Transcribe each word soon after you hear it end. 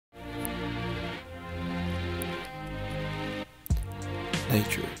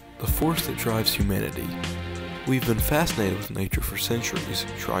Nature, the force that drives humanity. We've been fascinated with nature for centuries,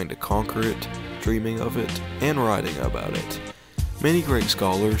 trying to conquer it, dreaming of it, and writing about it. Many great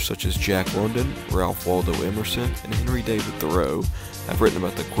scholars such as Jack London, Ralph Waldo Emerson, and Henry David Thoreau have written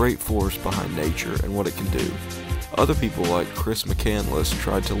about the great force behind nature and what it can do. Other people like Chris McCandless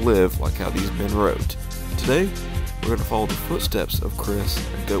tried to live like how these men wrote. Today, we're going to follow the footsteps of Chris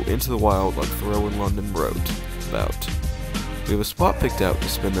and go into the wild like Thoreau and London wrote about. We have a spot picked out to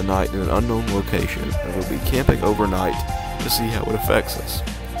spend the night in an unknown location, and we'll be camping overnight to see how it affects us.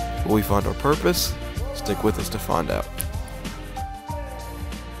 Will we find our purpose? Stick with us to find out.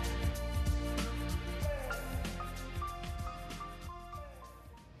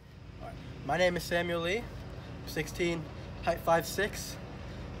 My name is Samuel Lee, 16, height 5'6".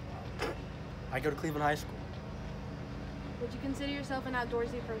 I go to Cleveland High School. Would you consider yourself an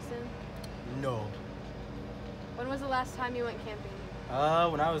outdoorsy person? No. When was the last time you went camping?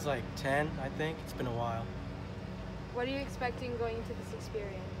 When I was like 10, I think. It's been a while. What are you expecting going into this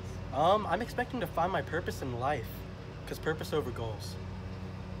experience? I'm expecting to find my purpose in life, because purpose over goals.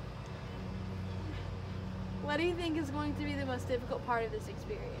 What do you think is going to be the most difficult part of this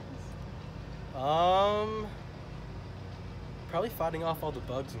experience? Probably fighting off all the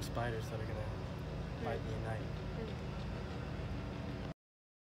bugs and spiders that are gonna bite me at night.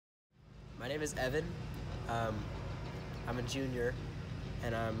 My name is Evan. I'm a junior,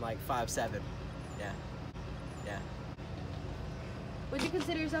 and I'm like 5'7". Yeah. Would you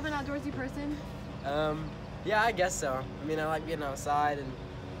consider yourself an outdoorsy person? Yeah, I guess so. I mean, I like getting outside and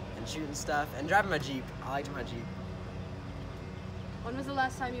shooting stuff, and driving my Jeep. I liked my Jeep. When was the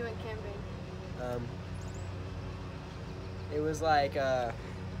last time you went camping? It was like,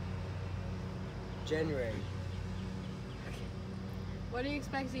 January. What are you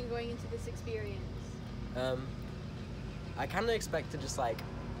expecting going into this experience? I kind of expect to just like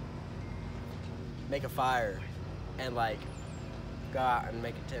make a fire and like go out and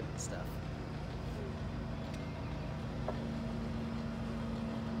make a tent and stuff.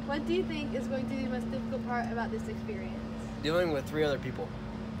 What do you think is going to be the most difficult part about this experience? Dealing with 3 other people.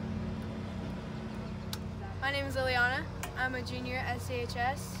 My name is Liliana. I'm a junior at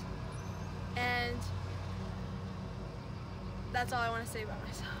CHS, and that's all I want to say about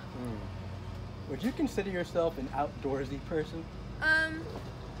myself. Would you consider yourself an outdoorsy person?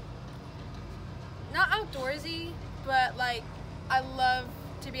 Not outdoorsy, but like I love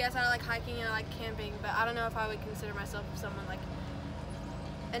to be outside. I like hiking and I like camping, but I don't know if I would consider myself someone like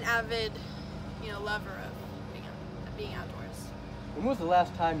an avid, lover of being outdoors. When was the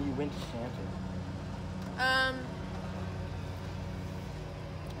last time you went camping?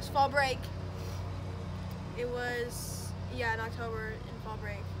 It was fall break. It was, in October in fall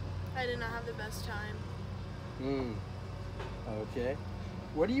break. I did not have the best time. Okay.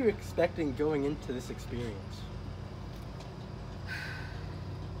 What are you expecting going into this experience?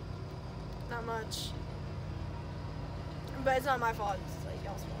 Not much. But it's not my fault, it's like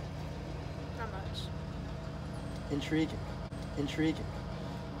y'all's fault. Not much. Intriguing.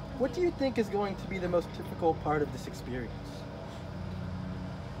 What do you think is going to be the most difficult part of this experience?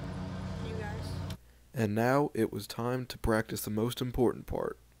 You guys. And now it was time to practice the most important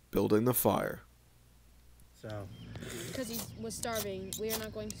part, building the fire. So, Because he was starving. We are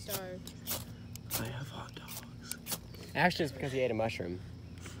not going to starve. I have hot dogs. Actually, it's because he ate a mushroom.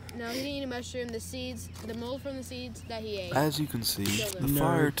 No, he didn't eat a mushroom. The mold from the seeds that he ate. As you can see, the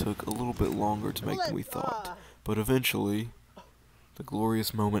fire took a little bit longer to make than we thought, but eventually, the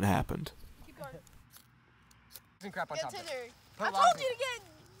glorious moment happened. Keep going. Crap on top of it. I told you to get.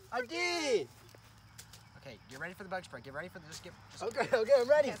 I did! Okay, get ready for the bug spray. Get ready for the Okay, I'm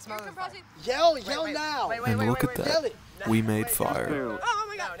ready. Can't smell the fire. Yell now! And look at that, we made fire. Oh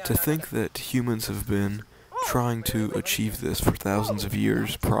my God. To think that humans have been trying to achieve this for thousands of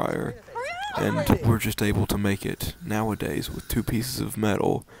years prior, and we're just able to make it nowadays with 2 pieces of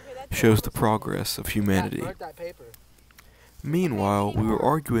metal, shows the progress of humanity. Meanwhile, we were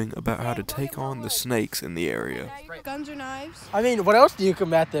arguing about how to take on the snakes in the area. Guns or knives? I mean, what else do you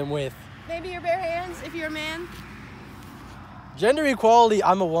come at them with? Maybe your bare hands if you're a man. Gender equality,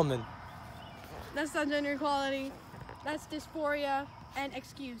 I'm a woman. That's not gender equality. That's dysphoria and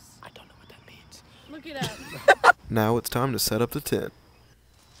excuse. I don't know what that means. Look it up. Now it's time to set up the tent.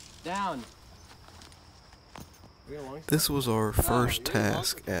 Down. This was our first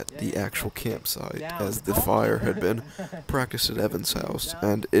task at the actual campsite, as the fire had been practiced at Evan's house,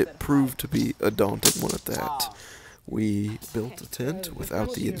 and it proved to be a daunting one at that. We built a tent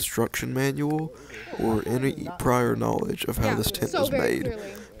without the instruction manual or any prior knowledge of how this tent was made,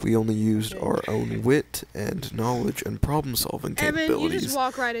 We only used our own wit and knowledge and problem-solving Evan, you capabilities just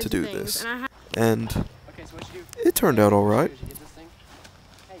walk right to into do things, this. and And Okay, so what you do? it turned out all right. You get this thing.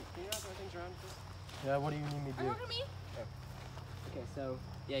 Hey, can you not throw things around? Please? Yeah, what do you need me to do? Okay, so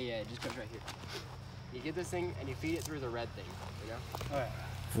yeah, it just comes right here. You get this thing and you feed it through the red thing. You know? Alright.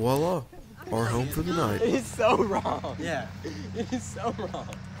 Voila, our home for the night. It is so wrong. Yeah. It is so wrong.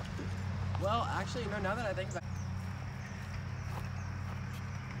 Well, actually, no. Now that I think about it.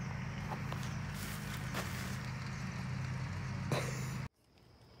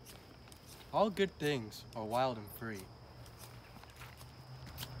 All good things are wild and free.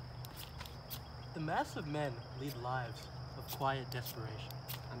 The mass of men lead lives of quiet desperation.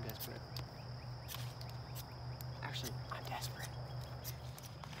 I'm desperate. Actually, I'm desperate.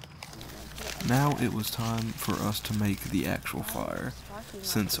 Now it was time for us to make the actual fire.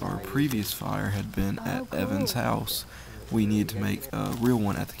 Since our previous fire had been at Evan's house, we needed to make a real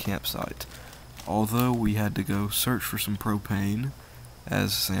one at the campsite. Although we had to go search for some propane,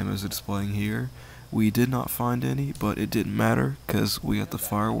 as Sam is displaying here, we did not find any, but it didn't matter because we got the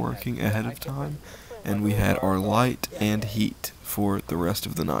fire working ahead of time, and we had our light and heat for the rest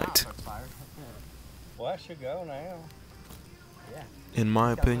of the night. Well, that should go now. In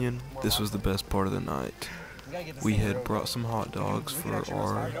my opinion, this was the best part of the night. We had brought some hot dogs for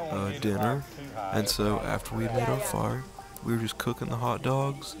our dinner, and so after we made our fire, we were just cooking the hot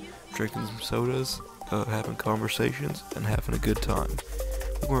dogs, drinking some sodas, having conversations, and having a good time.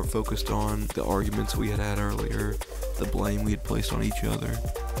 We weren't focused on the arguments we had earlier, the blame we had placed on each other,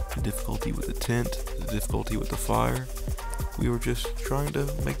 the difficulty with the tent, the difficulty with the fire. We were just trying to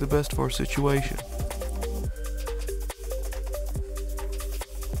make the best of our situation.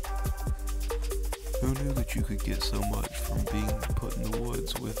 Who knew that you could get so much from being put in the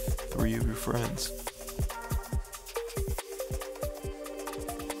woods with 3 of your friends?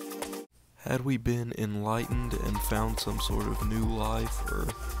 Had we been enlightened and found some sort of new life or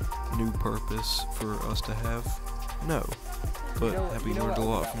new purpose for us to have? No. But have we learned a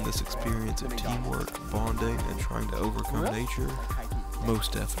lot from this experience of teamwork, bonding, and trying to overcome nature?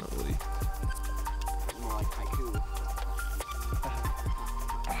 Most definitely. More like haiku.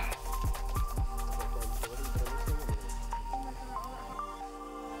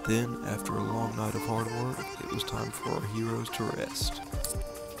 Then, after a long night of hard work, it was time for our heroes to rest.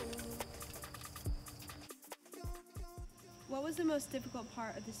 what was the most difficult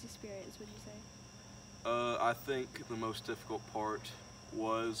part of this experience, would you say? I think the most difficult part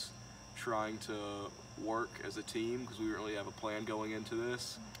was trying to work as a team because we didn't really have a plan going into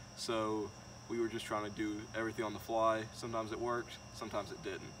this. So we were just trying to do everything on the fly. Sometimes it worked, sometimes it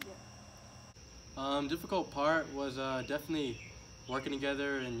didn't. Difficult part was definitely working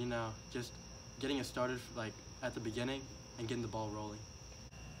together and, you know, just getting it started like at the beginning and getting the ball rolling.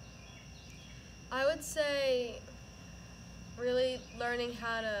 I would say really learning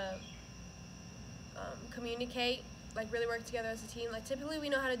how to communicate, like really work together as a team. Like typically we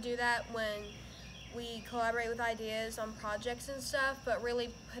know how to do that when we collaborate with ideas on projects and stuff, but really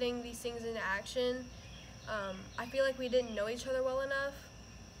putting these things into action, I feel like we didn't know each other well enough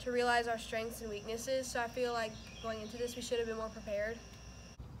to realize our strengths and weaknesses, so I feel like going into this we should have been more prepared.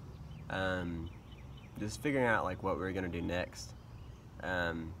 Just figuring out like what we were gonna do next,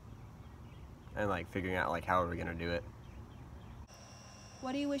 and like figuring out like how we were gonna do it.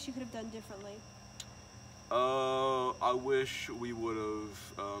 What do you wish you could have done differently? I wish we would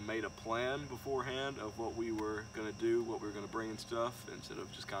have made a plan beforehand of what we were gonna do, what we were gonna bring and stuff, instead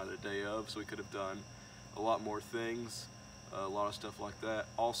of just kind of the day of. So we could have done a lot more things, a lot of stuff like that.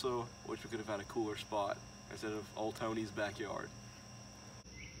 Also, wish we could have had a cooler spot instead of old Tony's backyard.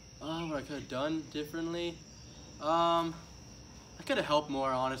 What I could have done differently? I could have helped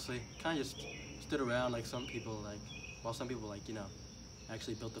more, honestly. Kind of just stood around like some people, while some people, you know,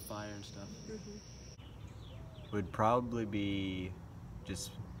 actually built the fire and stuff. Would probably be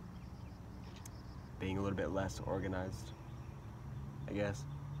just being a little bit less organized, I guess.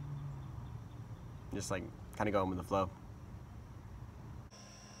 Just like kind of going with the flow.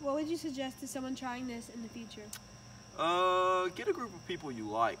 What would you suggest to someone trying this in the future? Get a group of people you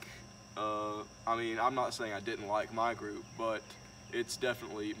like. I mean, I'm not saying I didn't like my group, but it's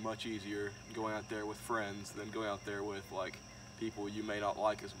definitely much easier going out there with friends than going out there with like people you may not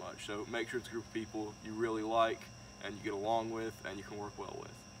like as much. So make sure it's a group of people you really like and you get along with and you can work well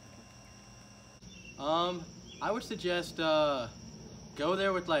with. I would suggest go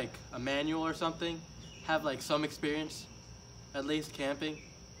there with like a manual or something, have like some experience, at least camping,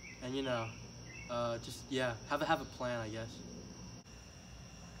 and you know, just yeah, have a plan, I guess.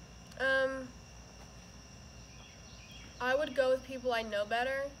 I would go with people I know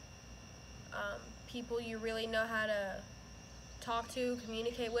better, people you really know how to talk to,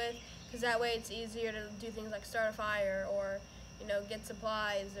 communicate with, because that way it's easier to do things like start a fire or, get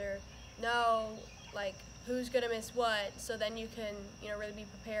supplies or know, like, who's going to miss what, so then you can, really be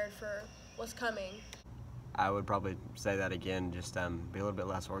prepared for what's coming. I would probably say that again, just be a little bit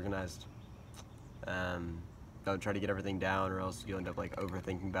less organized. Don't try to get everything down, or else you'll end up like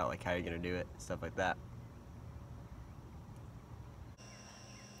overthinking about like how you're gonna do it, stuff like that.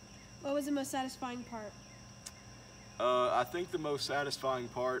 What was the most satisfying part? I think the most satisfying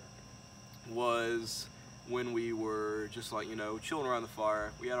part was when we were just like, chilling around the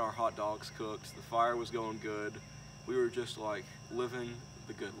fire. We had our hot dogs cooked, the fire was going good. We were just like living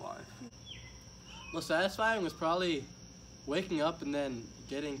the good life. Most satisfying was probably waking up and then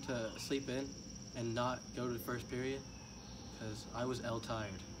getting to sleep in and not go to the first period, because I was tired.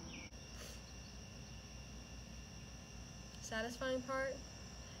 Satisfying part?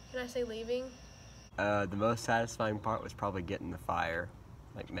 Can I say leaving? The most satisfying part was probably getting the fire,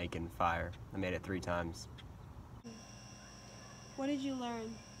 like making fire. I made it 3 times. What did you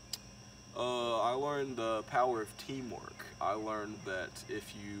learn? I learned the power of teamwork. I learned that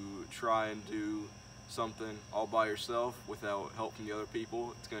if you try and do something all by yourself without help from the other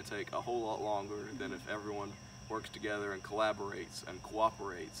people, it's going to take a whole lot longer than if everyone works together and collaborates and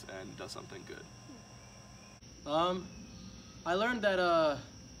cooperates and does something good. I learned that it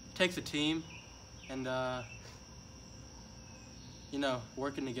takes a team and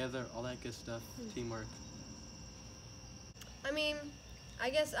working together, all that good stuff, teamwork. I mean,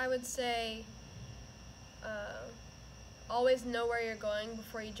 I guess I would say always know where you're going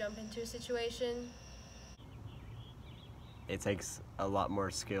before you jump into a situation. It takes a lot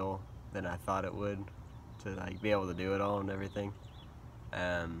more skill than I thought it would to like be able to do it all and everything.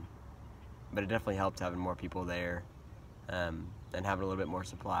 But it definitely helped having more people there and having a little bit more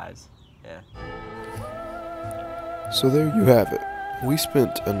supplies. Yeah. So there you have it. We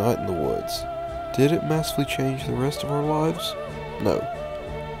spent a night in the woods. Did it massively change the rest of our lives? No.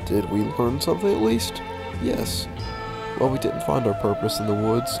 Did we learn something at least? Yes. While we didn't find our purpose in the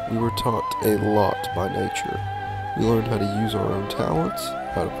woods, we were taught a lot by nature. We learned how to use our own talents,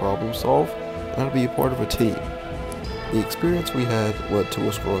 how to problem solve, and how to be a part of a team. The experience we had led to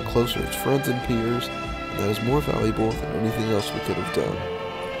us growing closer as friends and peers, and that is more valuable than anything else we could have done.